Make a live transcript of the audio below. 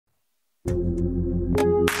ეს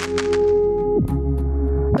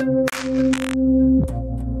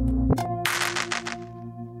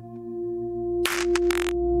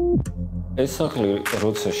სახლი,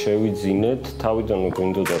 როცა შევიძინეთ, თავიდანვე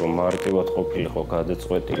გვინდოდა რომ მარტივად ყოფილიყო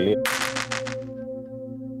გადაწყვეტილი.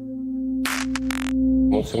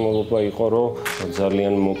 მოცემულობა იყო, რომ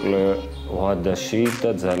ძალიან მოკლე ვადაში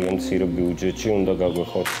და ძალიან მცირე ბიუჯეტში უნდა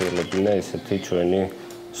გაგვეხორციელებინა ესეთი ჩვენი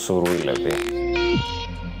სურვილები.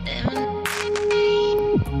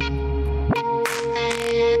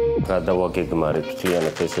 გადავაგეგმარეთ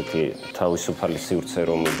მთლიანად ესეთი თავისუფალი სივრცე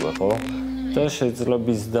რომ მიგვეყო. და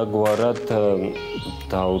შეძლების დაგვარად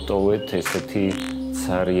დაუტოვეთ ესეთი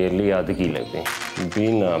ცარიელი ადგილები.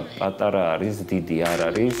 ბინა პატარა არის, დიდი არ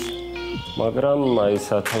არის, მაგრამ აი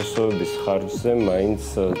სათავსოების ხარჯზე მაინც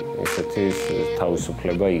ესეთი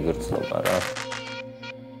თავისუფლება იგრძნობა რა.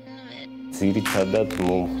 ძირითადად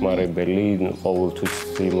მომხმარებელი ყოველთვის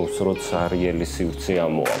ცდილობს, რომ ცარიელი სივრცე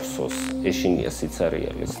ამოავსოს, ეშინია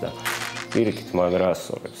სიცარიელის და პირიქით მაგრა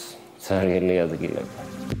ასწორებს ცარიელი ადგილები.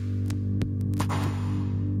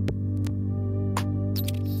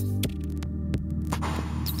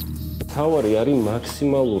 თავარი არის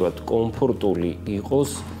მაქსიმალურად კომფორტული იყოს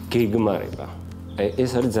გეგმარება.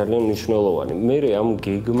 ეს არის ძალიან მნიშვნელოვანი. მე ამ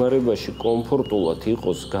გეგმარებაში კომფორტულად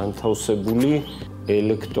იყოს განთავსებული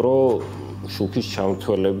ელექტრო შუქის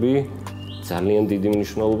ჩამთველები, ძალიან დიდი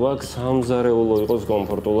მნიშვნელობა აქვს, სამზარეულო იყოს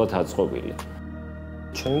კომფორტულად აწყობილი.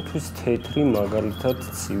 ჩემთვის თეთრი მაგალითად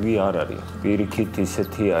ცივი არ არის. პირიქით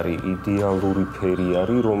ისეთი არის იდეალური ფერი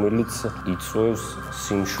არის, რომელიც იწვევს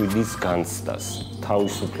სიმშვიდის განცდას,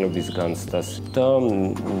 თავისუფლების განცდას და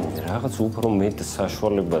რაღაც უფრო მეტ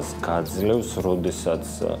საშუალებას გაძლევს, როდესაც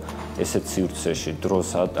ესეთ სივრცეში დროს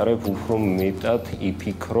ატარებ, უფრო მეტად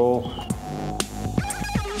იფიქრო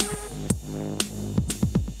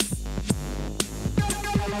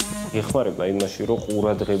ეხმარება იმაში, რომ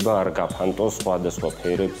ყურადღება არ გაფანტოს სხვადასხვა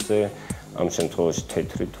ფერებზე, ამ შემთხვევაში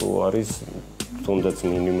თეთრი თუ არის, თუნდაც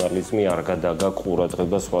მინიმალიზმი არ გადაგა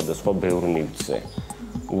ყურადღება სხვადასხვა ბევრ ნივთზე.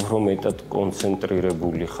 უფრო მეტად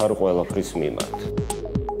კონცენტრირებული ხარ ყველაფრის მიმართ.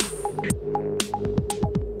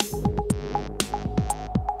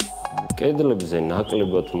 კედლებზე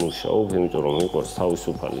ნაკლებად მუშაობ, იმიტომ რომ მიყვარს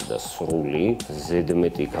თავისუფალი და სრული,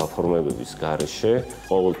 ზედმეტი გაფორმებების გარეშე.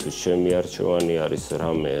 ყოველთვის ჩემი არჩევანი არის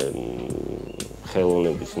რამე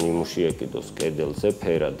ხელოვნების ნიმუში ეკიდოს კედელზე,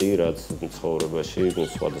 ფერადი, რაც ცხოვრებაში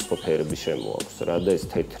სხვადასხვა ფერები შემოაქვს. რა და ეს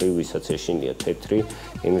თეთრი, ვისაც ეშინია თეთრი,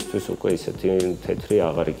 იმისთვის უკვე ისეთი თეთრი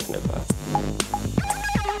აღარ იქნება.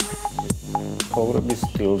 ცხოვრების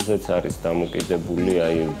სტილზეც არის დამოკიდებული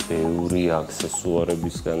აი ბევრი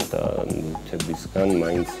აქსესუარებისგან და ნივთებისგან,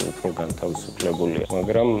 მაინც უფრო განთავისუფლებულია.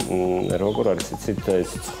 მაგრამ როგორ არის იცით,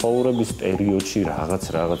 ეს ცხოვრების პერიოდში რაღაც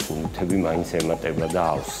ნივთები მაინც ემატება და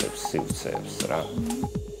ავსებს სივრცეებს რა.